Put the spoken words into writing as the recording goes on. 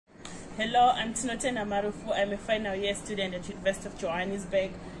Hello, I'm Tinotenda Marufu. I'm a final year student at University of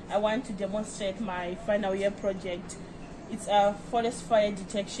Johannesburg. I want to demonstrate my final year project. It's a forest fire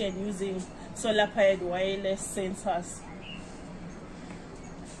detection using solar-powered wireless sensors.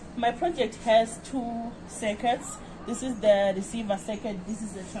 My project has two circuits. This is the receiver circuit, this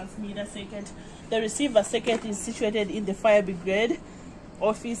is the transmitter circuit. The receiver circuit is situated in the fire brigade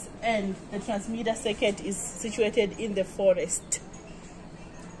office and the transmitter circuit is situated in the forest.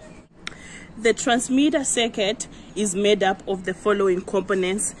 The transmitter circuit is made up of the following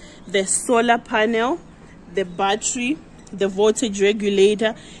components: the solar panel, the battery, the voltage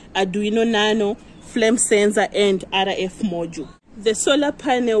regulator, Arduino Nano, flame sensor, and RF module. The solar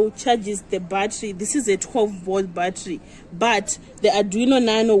panel charges the battery. This is a 12-volt battery, but the Arduino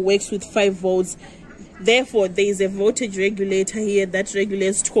Nano works with 5 volts. Therefore, there is a voltage regulator here that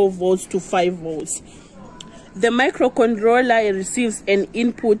regulates 12 volts to 5 volts. The microcontroller receives an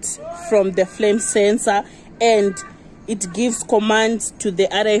input from the flame sensor and it gives commands to the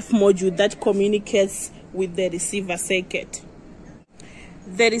RF module that communicates with the receiver circuit.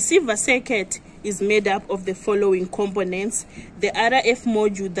 The receiver circuit is made up of the following components: the RF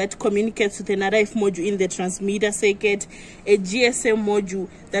module that communicates with an RF module in the transmitter circuit, a GSM module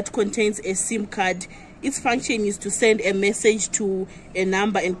that contains a SIM card. Its function is to send a message to a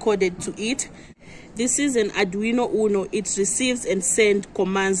number encoded to it. This is an Arduino Uno. It receives and sends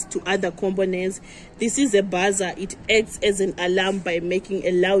commands to other components. This is a buzzer. It acts as an alarm by making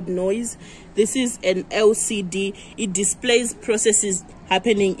a loud noise. This is an LCD. It displays processes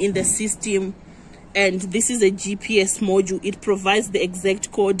happening in the system. And this is a GPS module. It provides the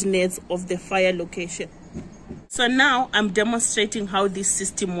exact coordinates of the fire location. So now I'm demonstrating how this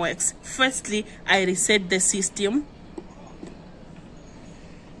system works. Firstly, I reset the system.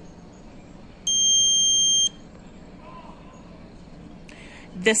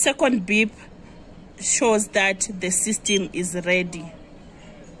 The second beep shows that the system is ready.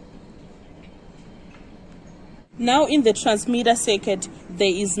 Now in the transmitter circuit,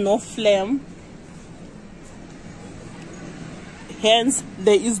 there is no flame. Hence,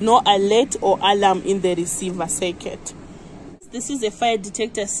 there is no alert or alarm in the receiver circuit. This is a fire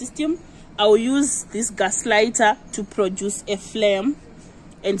detector system. I will use this gas lighter to produce a flame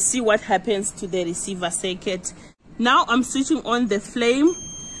and see what happens to the receiver circuit. Now I'm switching on the flame.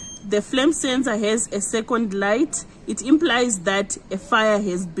 The flame sensor has a second light. It implies that a fire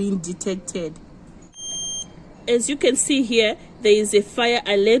has been detected. As you can see here, there is a fire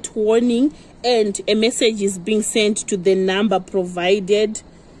alert warning and a message is being sent to the number provided.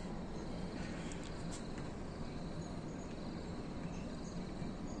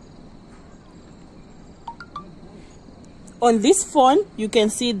 On this phone, you can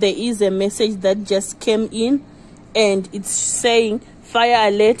see there is a message that just came in and it's saying fire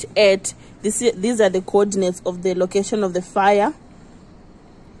alert at these are the coordinates of the location of the fire.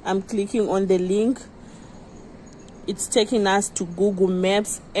 I'm clicking on the link. It's taking us to Google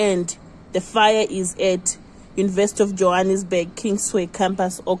Maps and the fire is at University of Johannesburg, Kingsway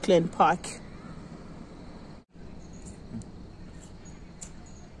Campus, Auckland Park.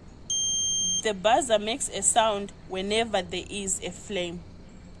 The buzzer makes a sound whenever there is a flame.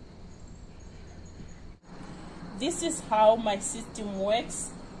 This is how my system works,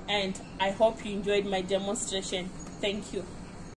 and I hope you enjoyed my demonstration. Thank you.